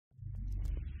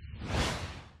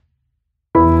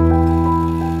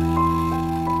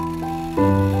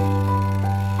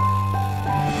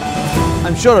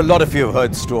sure a lot of you have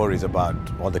heard stories about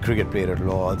all the cricket played at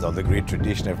Lord's, all the great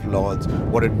tradition of Lord's,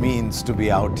 what it means to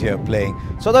be out here playing.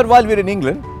 So that while we're in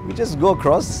England, we just go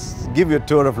across, give you a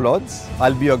tour of Lord's.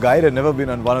 I'll be your guide. I've never been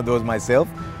on one of those myself.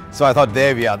 So I thought,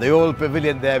 there we are, the old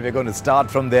pavilion there. We're going to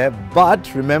start from there.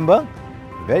 But remember,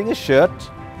 wearing a shirt,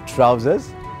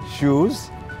 trousers, shoes,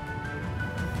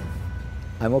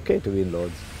 I'm okay to be in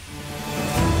Lord's.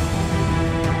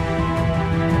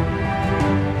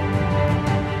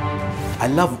 I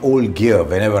love old gear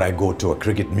whenever I go to a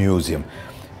cricket museum.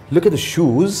 Look at the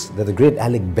shoes that the great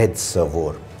Alec Betts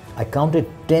wore. I counted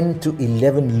 10 to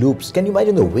 11 loops. Can you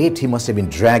imagine the weight he must have been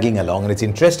dragging along? And it's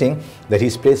interesting that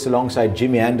he's placed alongside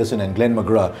Jimmy Anderson and Glenn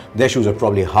McGrath. Their shoes are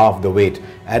probably half the weight.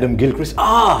 Adam Gilchrist,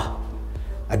 a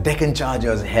Deccan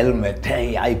Chargers helmet.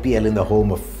 Hey, IPL in the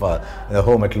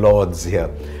home at Lord's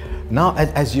here. Now,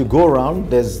 as you go around,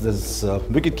 there's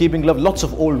wicket-keeping glove. Lots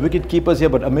of old wicket-keepers here,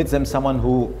 but amidst them, someone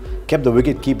who kept the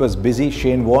wicket-keepers busy,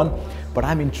 Shane Warne. But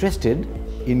I'm interested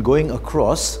in going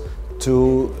across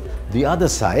to the other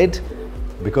side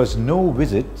because no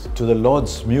visit to the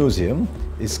Lord's Museum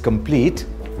is complete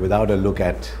without a look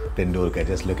at Tendulkar.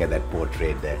 Just look at that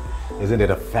portrait there. Isn't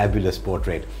it a fabulous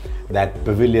portrait? That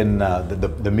pavilion,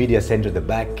 the media centre at the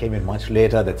back came in much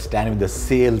later. That standing with the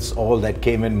sails, all that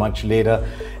came in much later.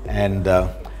 And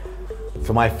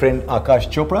for my friend Akash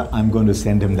Chopra, I'm going to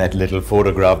send him that little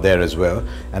photograph there as well.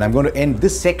 And I'm going to end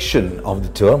this section of the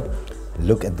tour.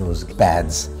 Look at those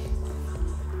pads.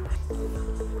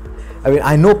 I mean,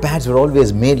 I know pads were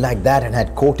always made like that and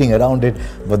had coating around it,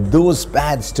 but those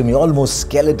pads to me, almost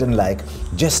skeleton-like,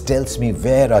 just tells me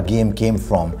where our game came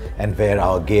from and where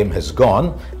our game has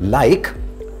gone, like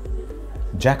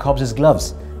Jack Hobbs's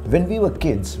gloves. When we were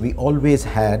kids, we always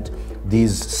had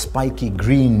these spiky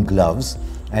green gloves,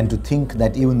 and to think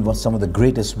that even some of the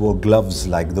greatest wore gloves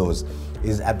like those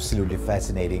is absolutely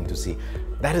fascinating to see.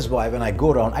 That is why when I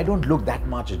go around, I don't look that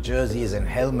much at jerseys and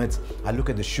helmets. I look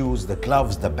at the shoes, the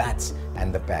gloves, the bats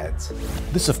and the pads.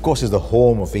 This, of course, is the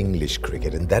home of English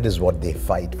cricket, and that is what they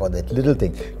fight for, that little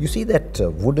thing. You see that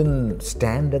wooden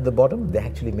stand at the bottom? They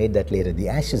actually made that later. The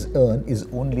Ashes urn is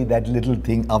only that little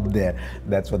thing up there.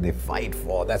 That's what they fight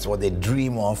for. That's what they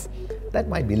dream of. That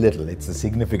might be little. It's the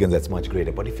significance that's much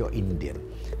greater. But if you're Indian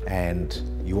and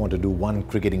you want to do one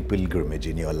cricketing pilgrimage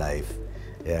in your life,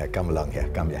 yeah, come along here.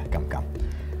 Come here. Come.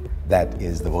 That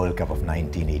is the World Cup of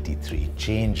 1983.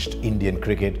 Changed Indian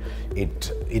cricket.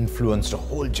 It influenced a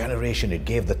whole generation. It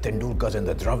gave the Tendulkars and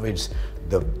the Dravids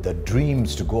the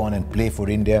dreams to go on and play for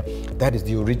India. That is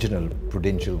the original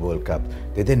Prudential World Cup.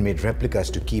 They then made replicas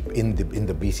to keep in the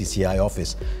BCCI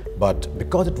office. But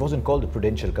because it wasn't called the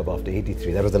Prudential Cup after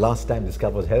 83, that was the last time this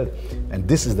cup was held. And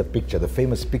this is the picture, the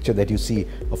famous picture that you see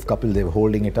of Kapil Dev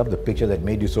holding it up, the picture that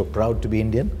made you so proud to be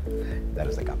Indian. That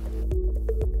is the cup.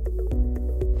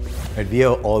 And we hear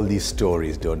all these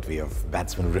stories, don't we, of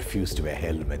batsmen who refused to wear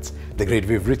helmets. The great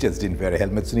Viv Richards didn't wear a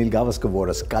helmet. Sunil Gavaskar wore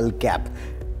a skull cap.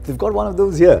 They've got one of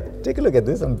those here. Take a look at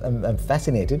this. I'm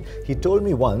fascinated. He told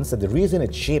me once that the reason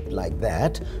it's shaped like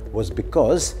that was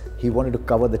because he wanted to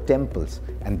cover the temples.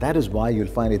 And that is why you'll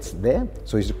find it's there.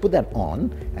 So he used to put that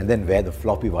on and then wear the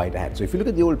floppy white hat. So if you look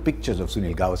at the old pictures of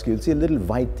Sunil Gavaskar, you'll see a little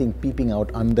white thing peeping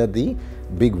out under the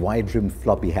big wide-rimmed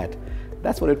floppy hat.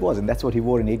 That's what it was, and that's what he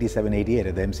wore in 87-88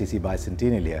 at the MCC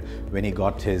Bicentennial here when he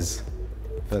got his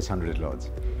first 100 at Lord's.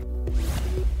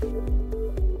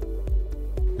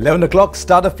 11 o'clock,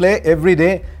 start of play. Every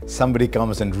day, somebody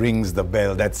comes and rings the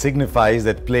bell. That signifies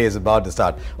that play is about to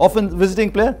start. Often,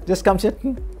 visiting player just comes here.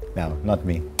 No, not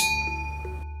me.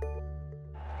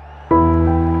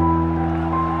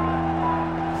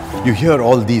 You hear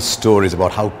all these stories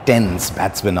about how tense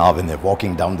batsmen are when they're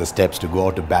walking down the steps to go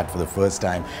out to bat for the first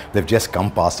time. They've just come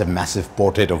past a massive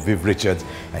portrait of Viv Richards,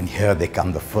 and here they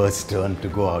come, the first turn to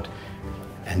go out.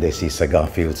 And they see Sir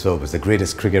Garfield Sobers, the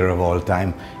greatest cricketer of all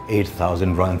time,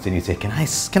 8,000 runs, and you say, can I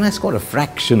score a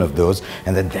fraction of those?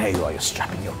 And then there you are, you're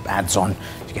strapping your pads on,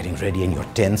 you're getting ready and you're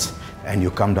tense, and you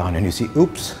come down and you see,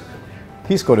 oops,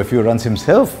 he scored a few runs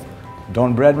himself.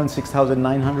 Don Bradman,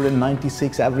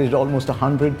 6,996, averaged almost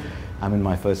 100. I'm in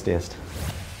my first test.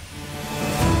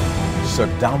 So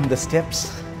down the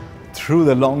steps, through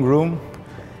the long room,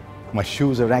 my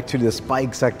shoes are actually, the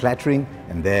spikes are clattering,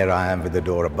 and there I am with the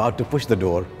door, about to push the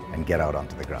door and get out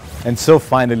onto the ground. And so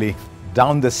finally,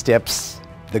 down the steps,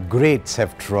 the greats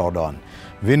have trod on.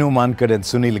 Vinu Mankad and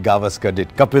Sunil Gavaskar did,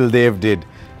 Kapil Dev did,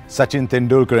 Sachin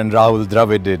Tendulkar and Rahul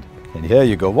Dravid did. And here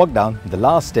you go, walk down the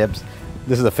last steps.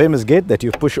 This is the famous gate that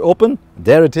you push open.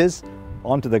 There it is,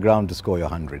 onto the ground to score your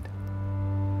 100.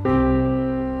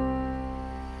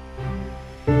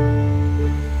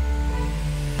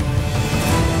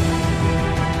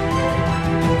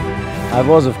 I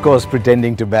was, of course,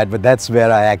 pretending to bat, but that's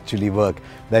where I actually work.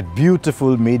 That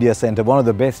beautiful media center, one of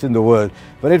the best in the world.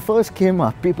 When it first came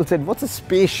up, people said, what's a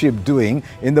spaceship doing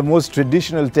in the most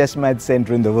traditional test match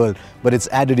center in the world? But it's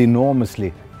added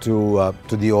enormously to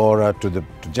the aura, to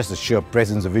just the sheer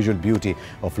presence, the visual beauty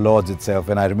of Lord's itself.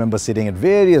 And I remember sitting at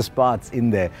various parts in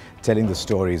there, telling the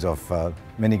stories of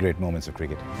many great moments of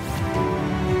cricket.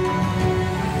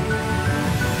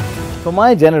 For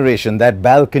my generation, that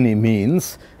balcony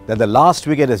means that the last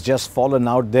wicket has just fallen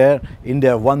out there.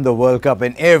 India won the World Cup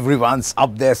and everyone's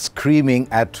up there screaming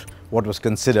at what was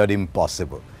considered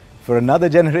impossible. For another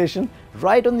generation,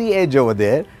 right on the edge over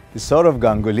there is Sourav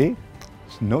Ganguly,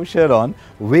 no shirt on,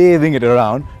 waving it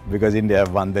around because India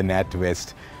have won the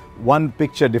NatWest. One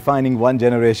picture defining one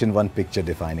generation, one picture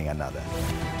defining another.